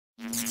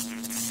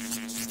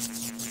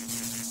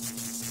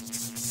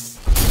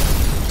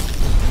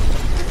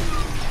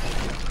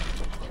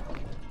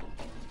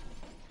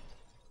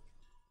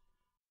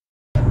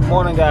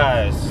Morning,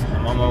 guys.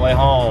 I'm on my way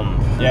home.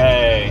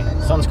 Yay.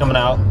 Sun's coming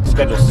out.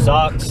 Schedule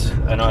sucks.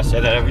 I know I say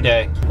that every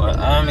day, but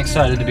I'm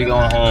excited to be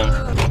going home.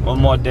 One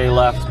more day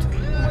left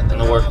in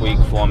the work week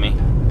for me.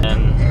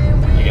 And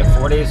I get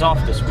 4 days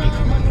off this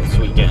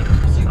weekend.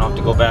 I don't have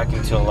to go back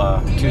until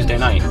Tuesday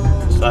night.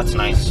 So that's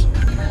nice.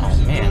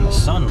 Oh man, the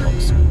sun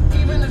looks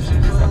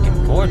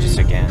fucking gorgeous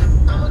again.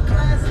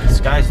 The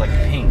sky's like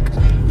pink.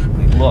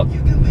 Like,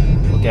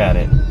 look at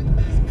it.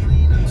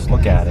 Just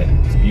look at it.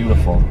 It's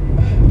beautiful.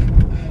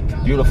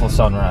 Beautiful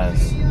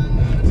sunrise.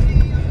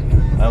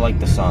 I like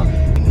the sun.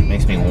 It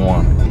makes me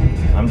warm.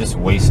 I'm just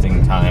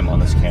wasting time on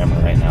this camera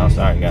right now.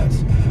 Sorry,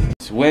 guys.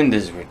 This wind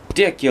is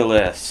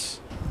ridiculous.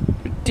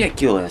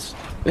 Ridiculous.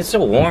 It's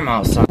so warm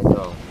outside,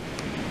 though.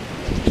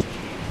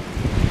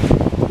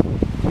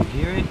 You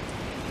hear it?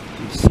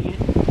 Do you see it?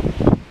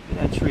 Look at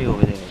that tree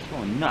over there. It's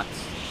going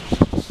nuts.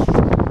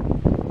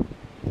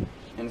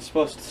 And it's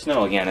supposed to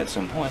snow again at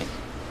some point.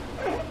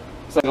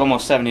 It's like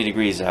almost 70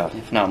 degrees out,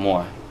 if not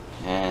more.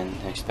 And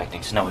they're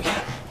expecting snow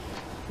again.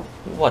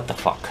 What the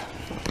fuck?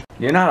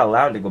 You're not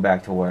allowed to go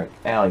back to work.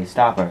 Allie,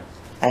 stop her.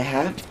 I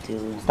have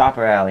to. Stop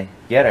her, Allie.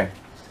 Get her.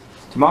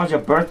 Tomorrow's your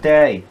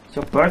birthday. It's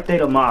your birthday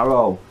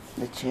tomorrow.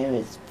 The chair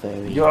is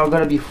very... You're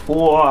gonna be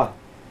 4. I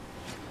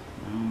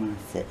don't want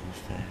to sit in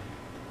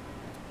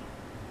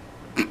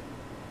the fur.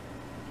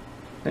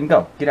 Then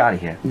go. Get out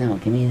of here. No,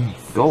 give me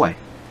this. Go away.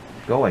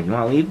 Go away. You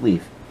wanna leave?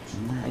 Leave.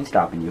 No. I ain't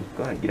stopping you.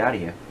 Go ahead. Get out of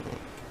here.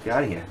 Get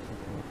out of here.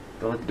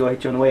 Don't let the door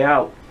hit you on the way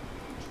out.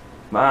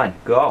 Come on.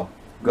 Go.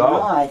 Go.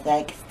 No, I thought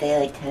I could stay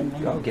like 10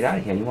 minutes. Go. Get out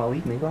of here. You wanna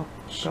leave me? Go.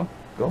 Go.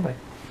 Go away.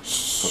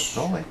 Shh.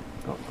 Go away.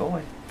 Go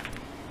away.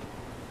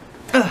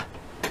 What's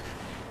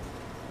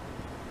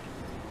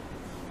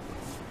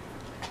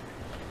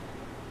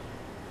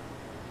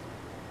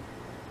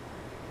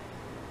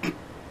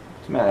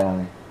the matter,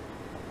 Allie?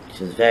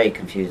 She was very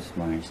confused this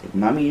morning. She's like,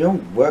 Mommy, you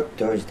don't work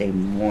Thursday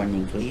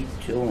mornings. What are you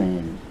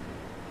doing?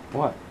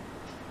 What?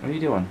 What are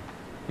you doing?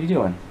 What are you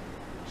doing?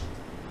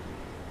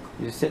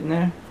 You just sitting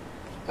there?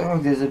 Oh,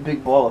 there's a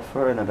big ball of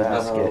fur in a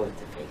basket. Oh,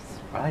 it's a face.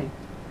 Right.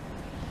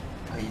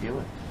 How you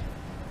doing?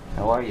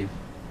 How are you?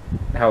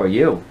 How are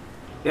you?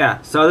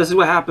 Yeah, so this is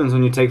what happens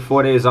when you take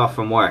 4 days off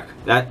from work.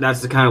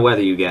 That's the kind of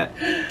weather you get.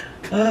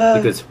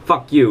 Because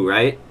fuck you,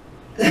 right?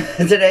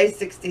 Today's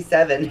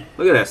 67.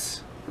 Look at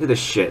this. Look at this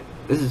shit.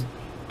 This is...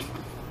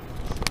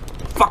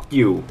 Fuck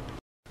you.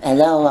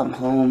 Hello, I'm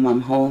home.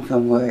 I'm home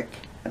from work.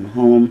 I'm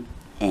home,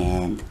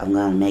 and I'm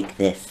gonna make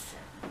this.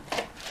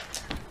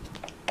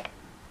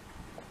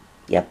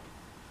 Yep.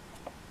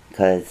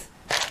 Because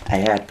I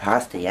had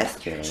pasta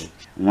yesterday.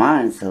 I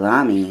wanted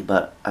salami,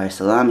 but our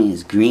salami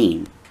is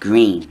green.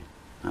 Green.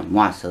 I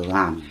want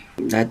salami.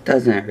 That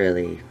doesn't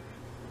really...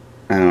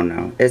 I don't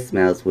know. It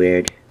smells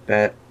weird,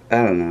 but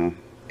I don't know.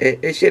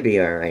 It should be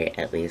alright,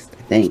 at least,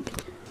 I think.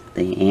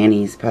 The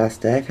Annie's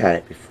pasta, I've had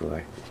it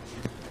before.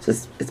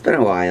 It's been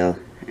a while,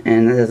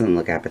 and it doesn't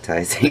look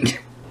appetizing.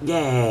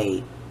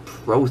 Yay!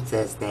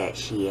 Process that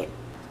shit.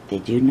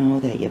 Did you know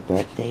that your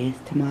birthday is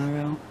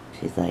tomorrow?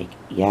 She's like,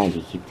 yeah,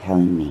 you keep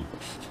telling me.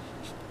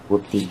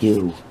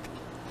 Whoop-de-doo.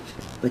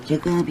 But you're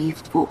gonna be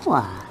 4.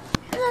 You're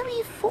gonna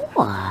be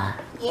 4.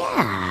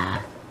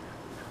 Yeah.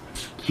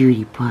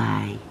 Cutie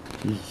pie.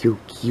 You're so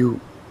cute.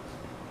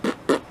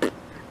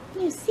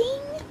 You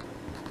sing?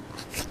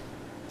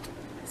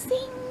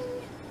 Sing.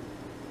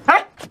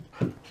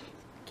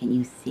 Can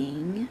you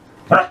sing?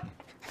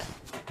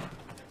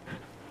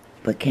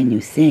 But can you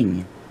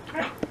sing?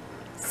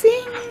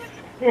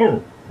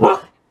 Sing.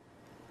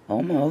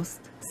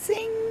 Almost.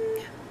 Sing.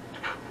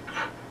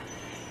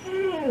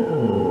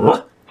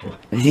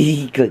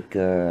 Good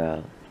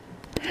girl.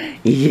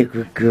 You're a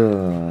good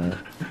girl.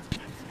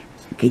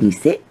 Can you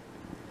sit?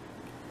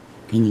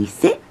 Can you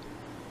sit?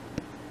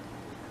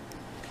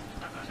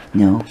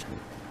 No.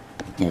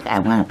 Look, I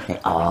want to play.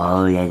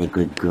 Oh, that's a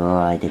good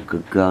girl. That's a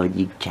good girl.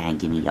 You try and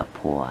give me your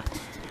paw.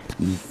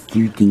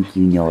 You think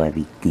you know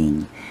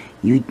everything.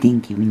 You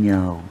think you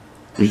know.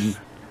 Can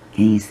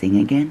you sing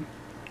again?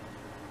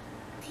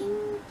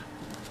 Sing.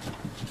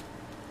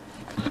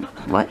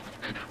 What?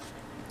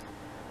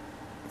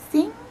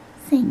 Sing,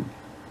 sing.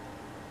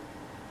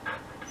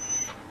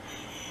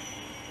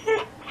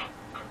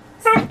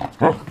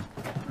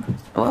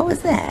 What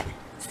was that?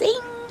 Sing.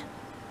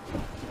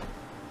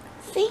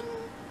 Sing.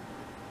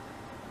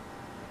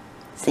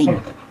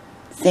 Sing.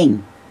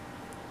 Sing.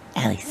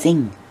 Allie,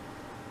 sing.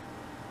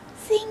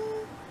 Sing.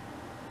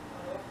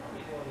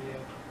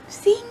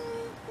 Sing.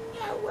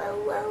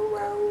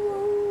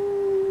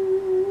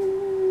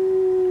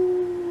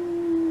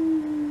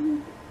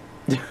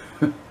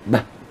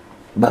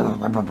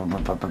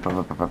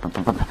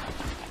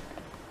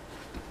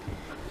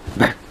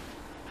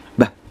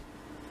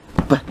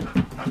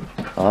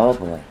 Oh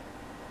boy.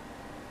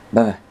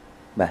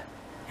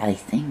 Allie,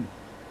 sing.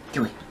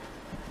 Do it.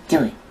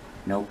 Do it.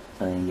 Nope,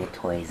 putting your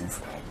toys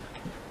instead.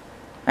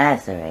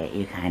 That's alright,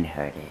 you kinda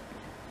heard it.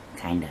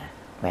 Kinda,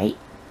 right?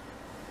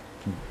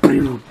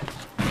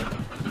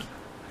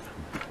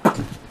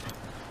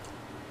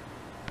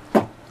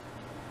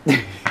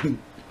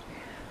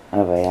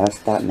 Alright, I'll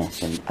stop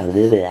messing.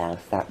 I'll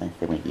stop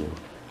messing with you.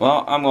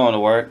 Well, I'm going to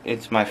work.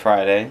 It's my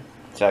Friday.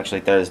 It's actually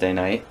Thursday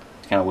night.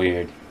 It's kind of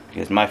weird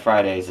because my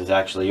Fridays is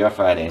actually your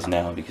Fridays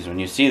now, because when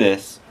you see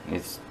this,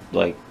 it's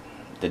like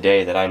the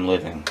day that I'm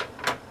living.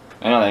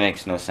 I know that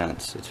makes no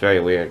sense. It's very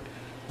weird.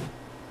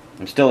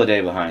 I'm still a day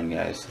behind,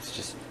 guys. It's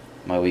just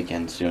my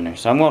weekend sooner.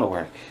 So I'm going to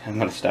work. I'm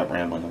going to stop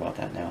rambling about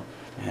that now.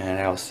 And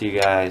I'll see you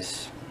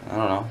guys, I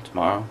don't know,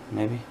 tomorrow,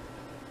 maybe?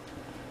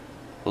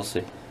 We'll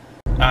see.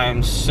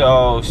 I'm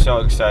so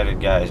excited,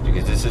 guys,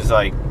 because this is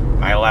like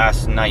my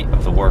last night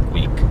of the work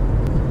week.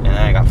 And then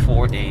I got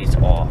 4 days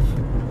off.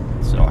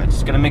 So I'm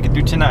just going to make it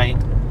through tonight.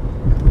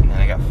 And then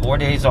I got 4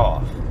 days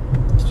off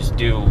to just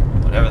do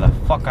whatever the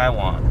fuck I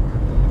want.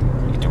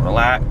 I get to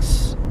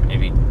relax,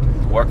 maybe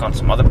work on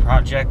some other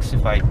projects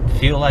if I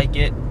feel like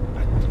it.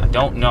 I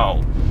don't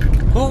know.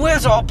 Who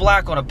wears all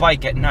black on a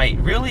bike at night?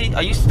 Really?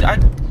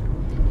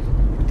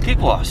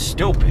 People are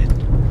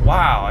stupid.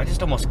 Wow, I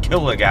just almost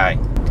killed a guy.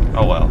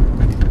 Oh well.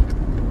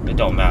 It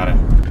don't matter.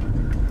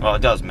 Well,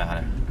 it does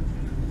matter.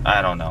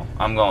 I don't know.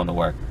 I'm going to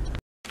work.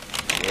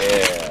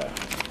 Yeah.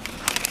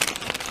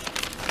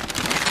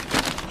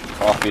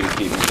 Coffee to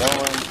keep me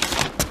going.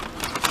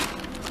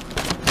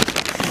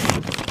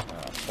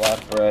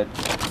 Flatbread,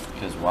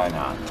 because why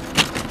not?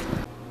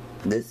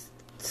 This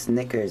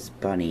Snickers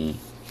bunny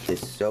is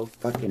so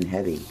fucking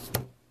heavy.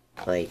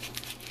 Like,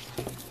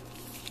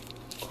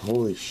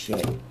 holy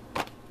shit.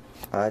 Oh,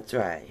 that's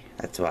right.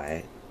 That's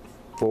why.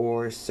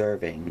 4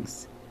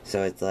 servings.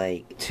 So it's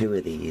like 2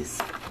 of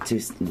these. 2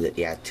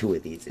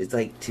 of these. It's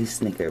like 2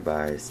 Snicker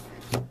bars.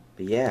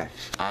 But yeah,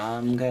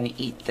 I'm gonna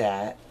eat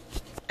that.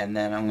 And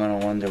then I'm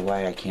gonna wonder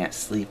why I can't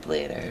sleep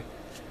later.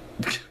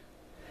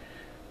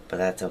 But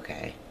that's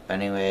okay.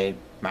 Anyway,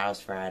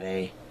 tomorrow's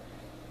Friday.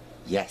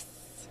 Yes.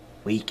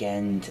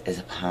 Weekend is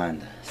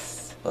upon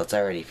us. Well, it's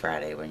already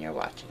Friday when you're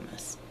watching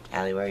this.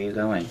 Allie, where are you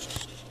going?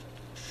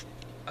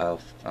 Oh,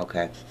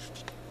 okay.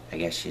 I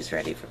guess she's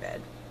ready for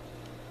bed.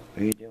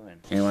 What are you doing?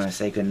 You want to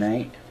say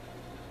goodnight?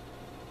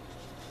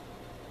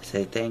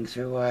 Say thanks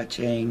for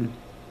watching.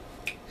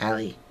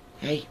 Allie,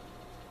 hey.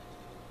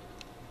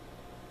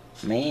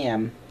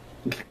 Ma'am.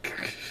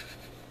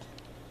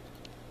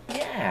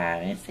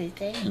 Yeah, I say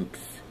thanks.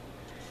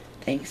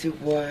 Thanks for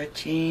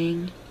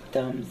watching.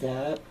 Thumbs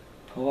up.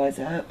 Paws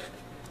up.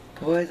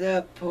 Paws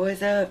up.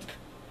 Paws up.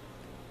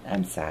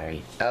 I'm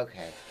sorry.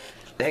 Okay.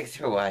 Thanks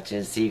for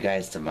watching. See you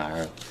guys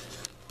tomorrow.